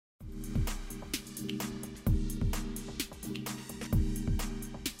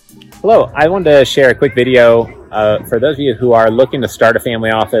Hello, I wanted to share a quick video for those of you who are looking to start a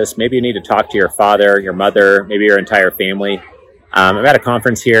family office. Maybe you need to talk to your father, your mother, maybe your entire family. I'm at a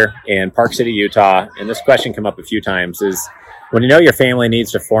conference here in Park City, Utah, and this question came up a few times is when you know your family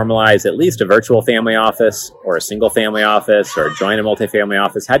needs to formalize at least a virtual family office or a single family office or join a multifamily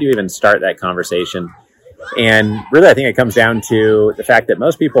office, how do you even start that conversation? And really, I think it comes down to the fact that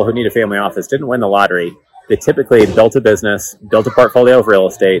most people who need a family office didn't win the lottery. They typically built a business, built a portfolio of real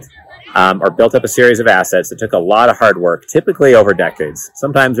estate, or built up a series of assets that took a lot of hard work, typically over decades.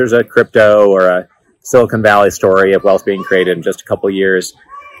 Sometimes there's a crypto or a Silicon Valley story of wealth being created in just a couple of years,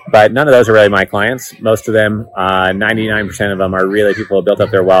 but none of those are really my clients. Most of them, 99% of them are really people who built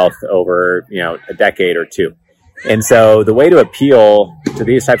up their wealth over, a decade or two. And so the way to appeal to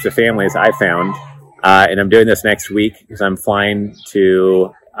these types of families, I found, and I'm doing this next week because I'm flying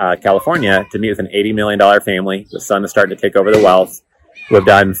to California to meet with an $80 million family. The son is starting to take over the wealth. We've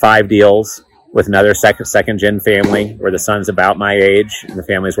done 5 deals with another second-gen family where the son's about my age and the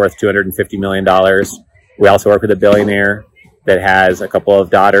family's worth $250 million. We also work with a billionaire that has a couple of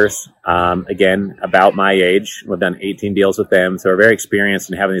daughters, again, about my age. We've done 18 deals with them. So we're very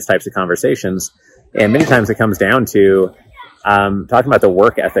experienced in having these types of conversations. And many times it comes down to talking about the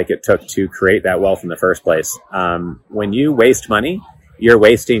work ethic it took to create that wealth in the first place. When you waste money, you're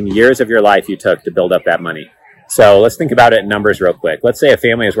wasting years of your life you took to build up that money. So let's think about it in numbers real quick. Let's say a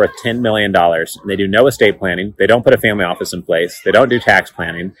family is worth $10 million and they do no estate planning. They don't put a family office in place. They don't do tax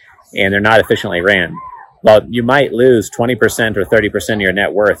planning and they're not efficiently ran. Well, you might lose 20% or 30% of your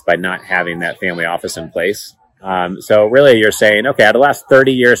net worth by not having that family office in place. So really you're saying, okay, out of the last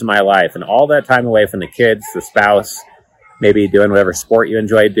 30 years of my life and all that time away from the kids, the spouse, maybe doing whatever sport you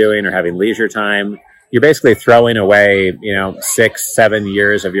enjoyed doing or having leisure time, you're basically throwing away, 6-7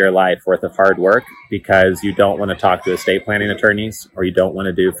 years of your life worth of hard work because you don't want to talk to estate planning attorneys or you don't want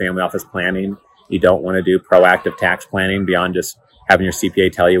to do family office planning. You don't want to do proactive tax planning beyond just having your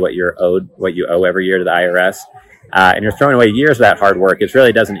CPA tell you what you owe every year to the IRS. And you're throwing away years of that hard work. It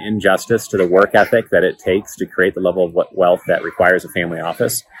really does an injustice to the work ethic that it takes to create the level of wealth that requires a family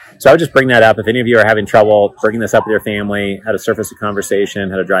office. So I would just bring that up. If any of you are having trouble bringing this up with your family, how to surface a conversation,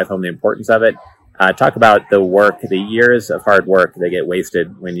 how to drive home the importance of it, talk about the years of hard work that get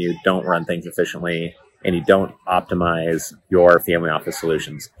wasted when you don't run things efficiently and you don't optimize your family office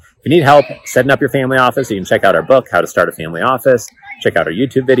solutions. If you need help setting up your family office, you can check out our book, How to Start a Family Office. Check out our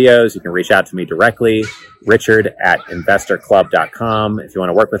YouTube videos. You can reach out to me directly, richard@investorclub.com. If you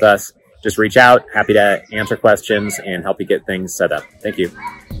want to work with us, just reach out. Happy to answer questions and help you get things set up. Thank you.